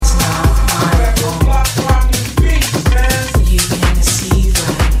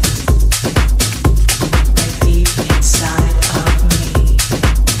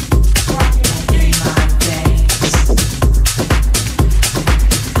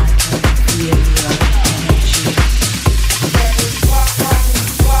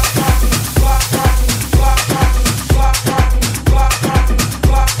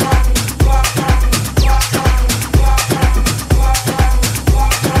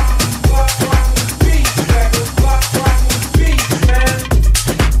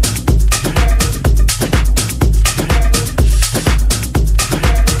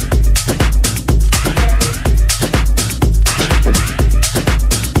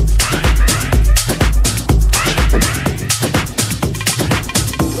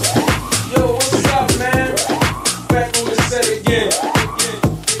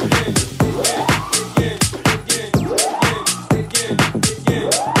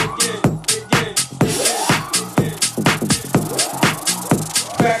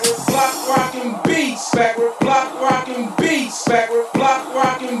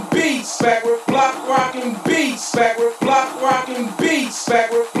beats, backward block rocking beats,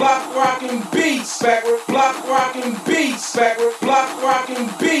 backward block rocking beats, backward block rocking beats, backward block rocking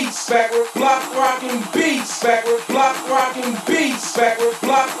beats, backward block rocking beats, backward block rocking beats, backward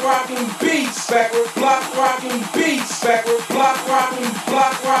block rocking beats, backward block rocking beats, backward block rocking,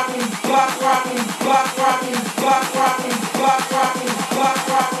 block rocking, block rocking, block rocking, block rocking, block rocking, block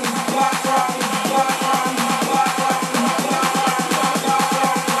rocking, block rocking, block rocking.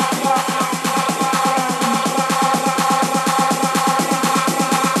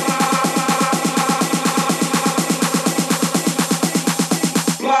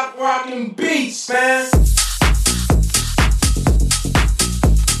 Rockin' beats, man.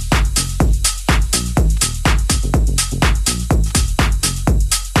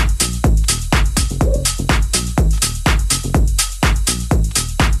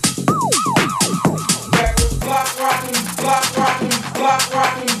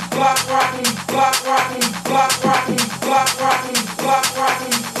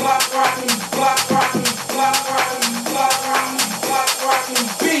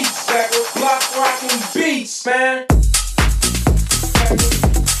 Beats, man.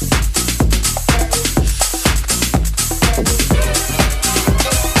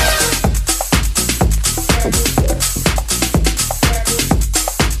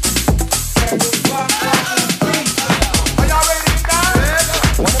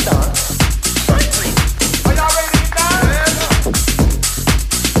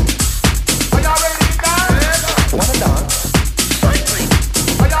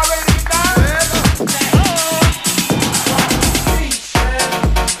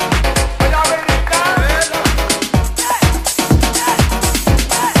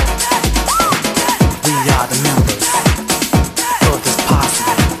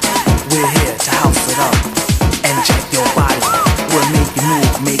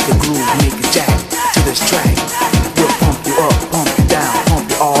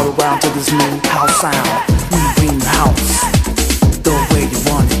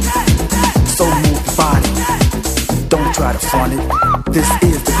 This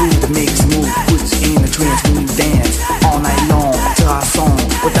is the groove that makes you move, puts you in a trance when you dance all night long to our song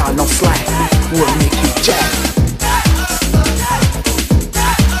without no slack. We'll make you jack.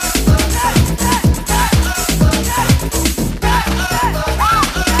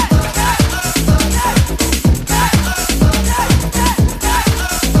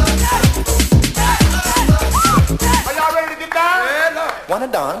 Are y'all ready to get down? Wanna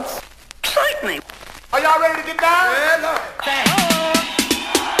dance? Certainly. Are y'all ready to get down?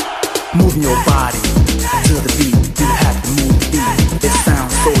 Moving your body to the beat, you have to move the beat. It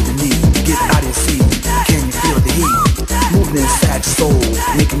sounds so unique. Get out of your seat. Can you feel the heat? Moving inside your soul,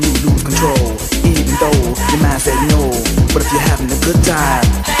 making you lose control. Even though your mind said no, but if you're having a good time,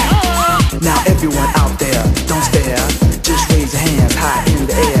 now everyone out there, don't stare. Just raise your hands high in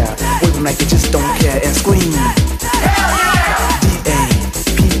the air, waving like you just don't care and scream.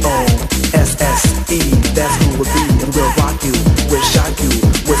 D-A-P-O-S-S-E, that's who we'll be, and we'll rock you, we'll shock you.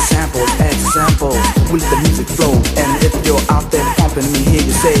 With samples and samples, we let the music flow. And if you're out there pumping me, hear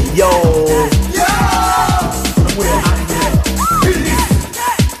you say, yo, yo, we're out here. Peace.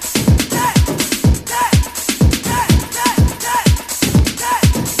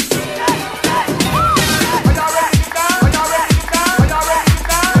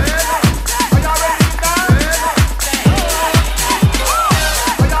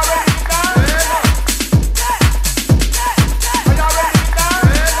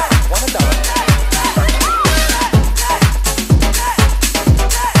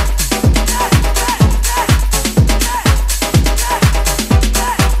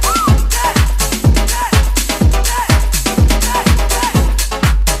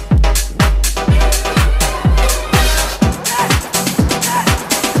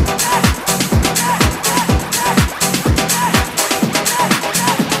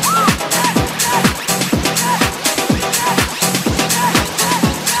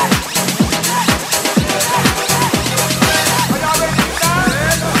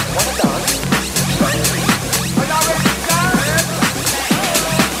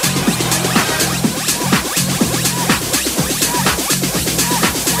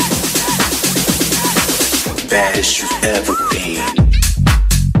 Baddest you've ever been.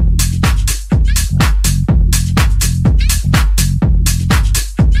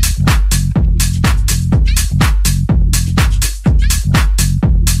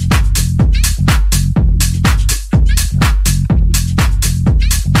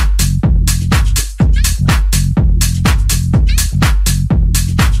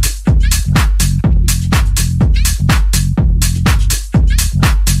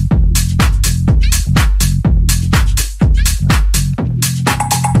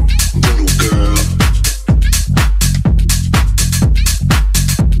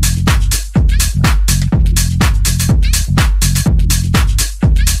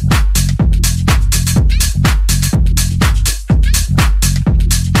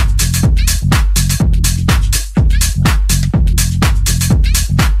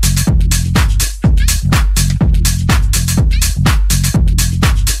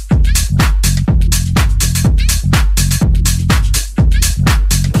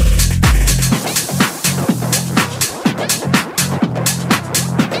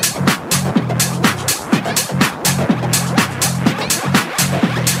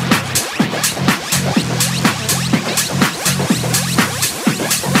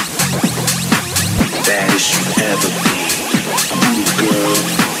 baddest you've ever been. Voodoo girl,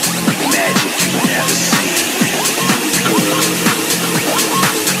 magic you've never seen.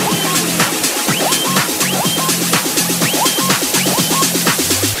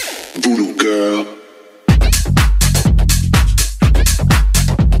 Voodoo girl.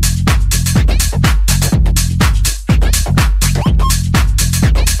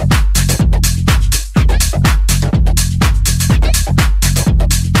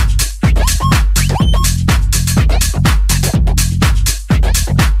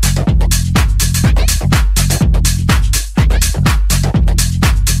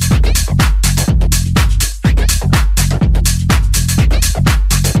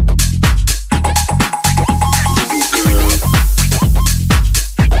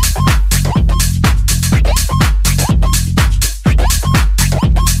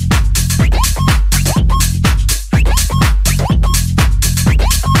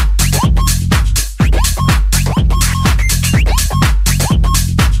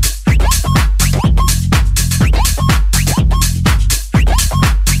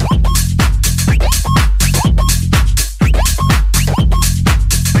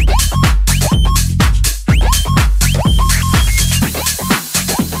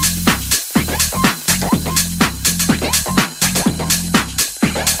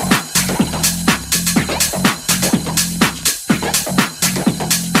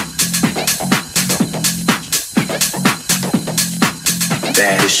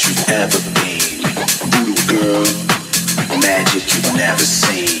 Baddest you've ever been. Voodoo girl, magic you've never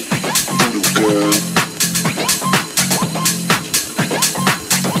seen. Voodoo girl.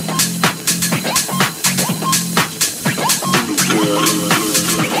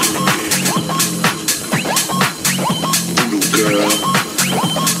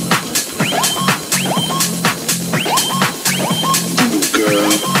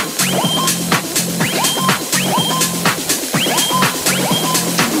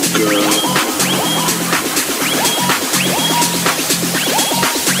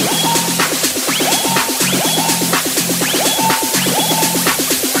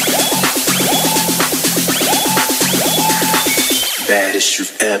 Baddest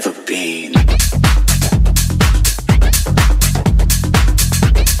you've ever been.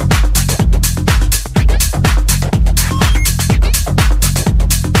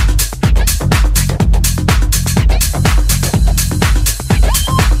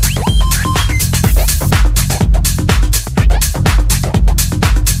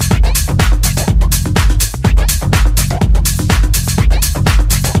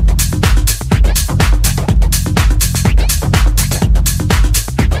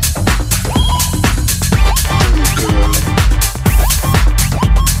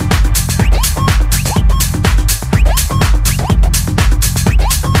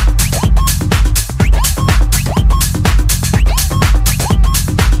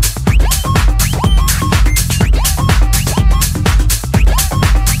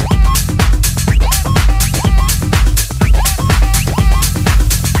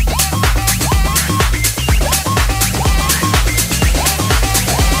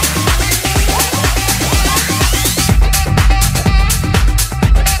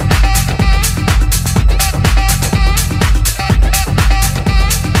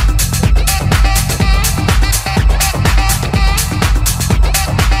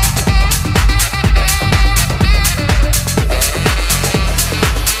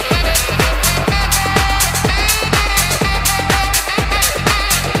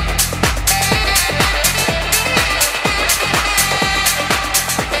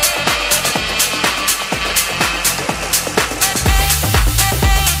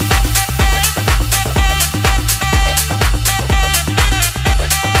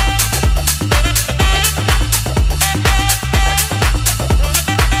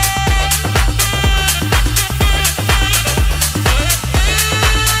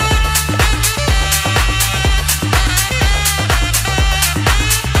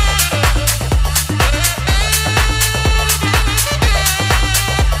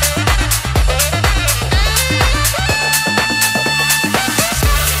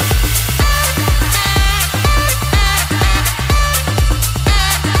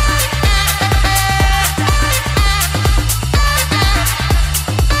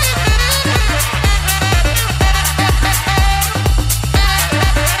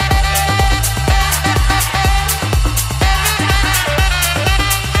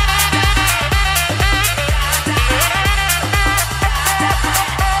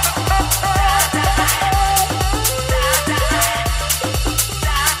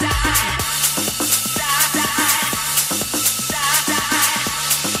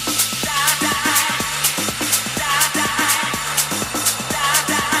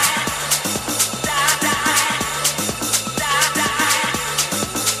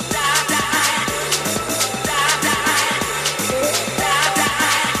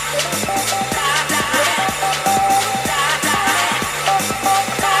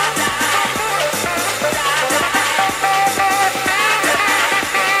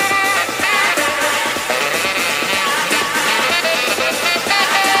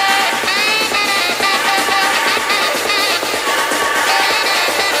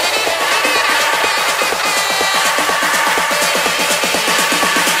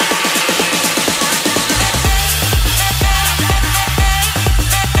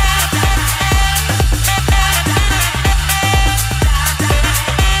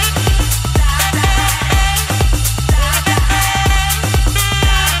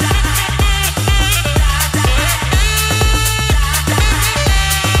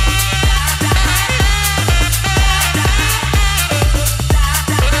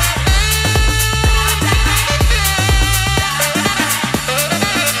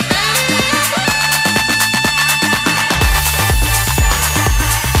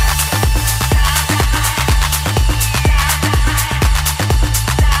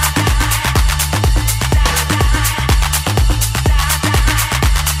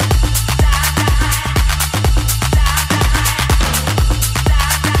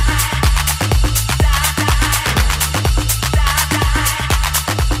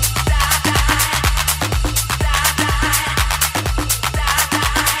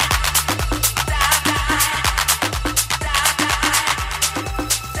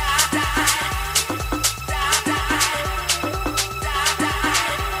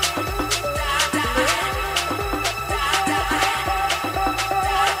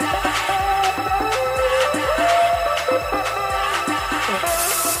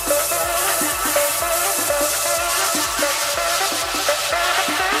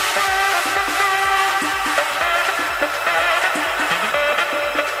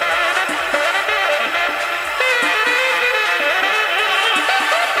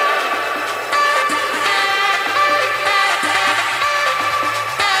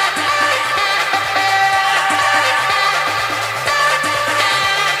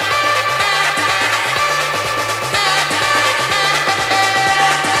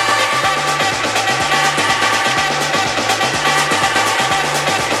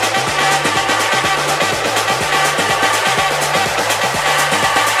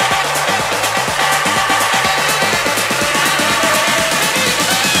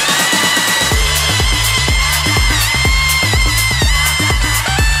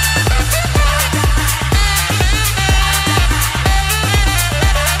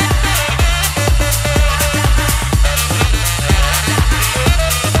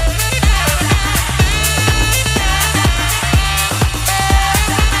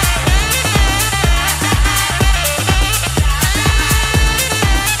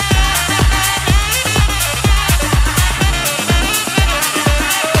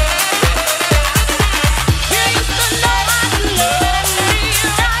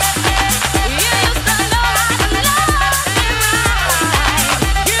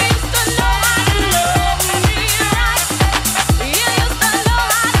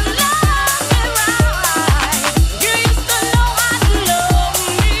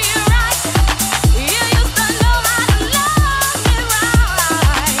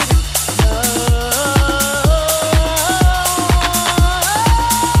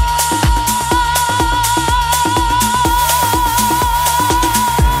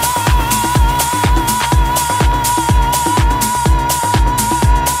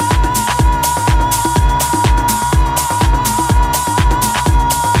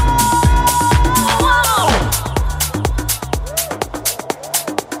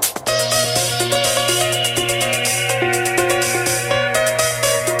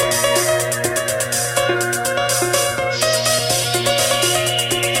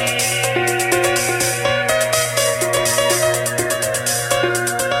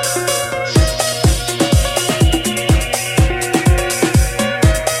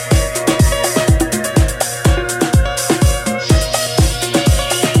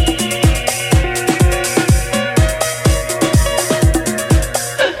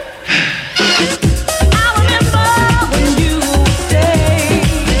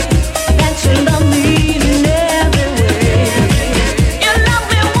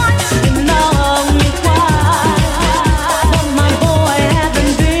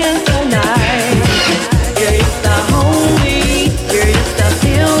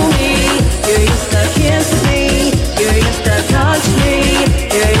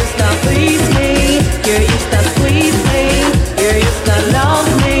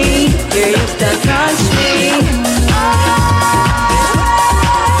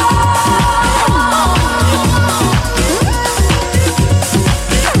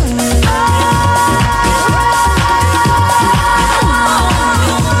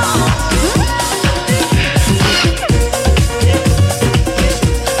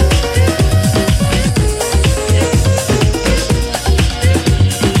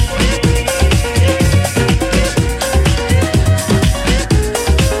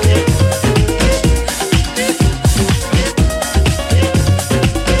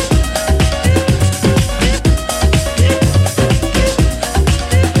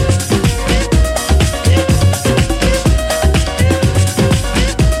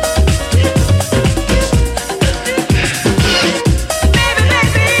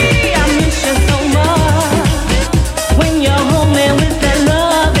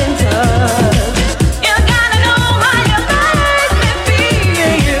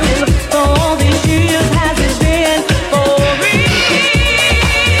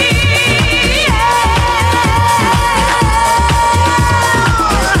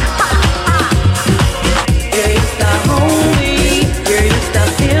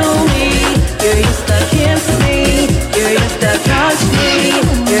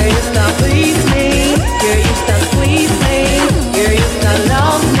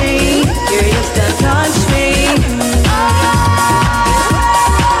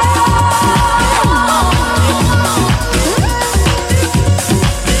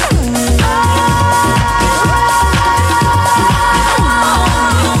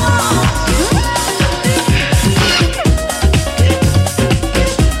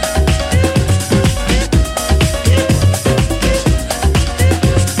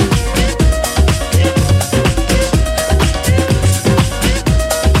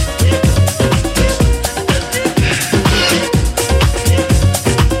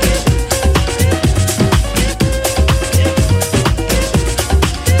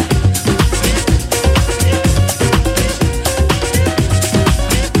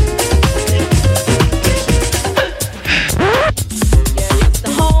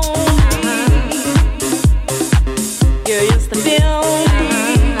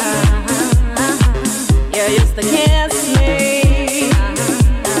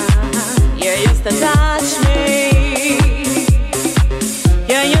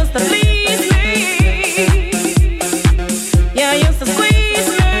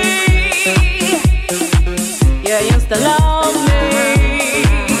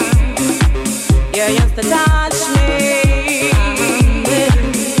 you used to touch me.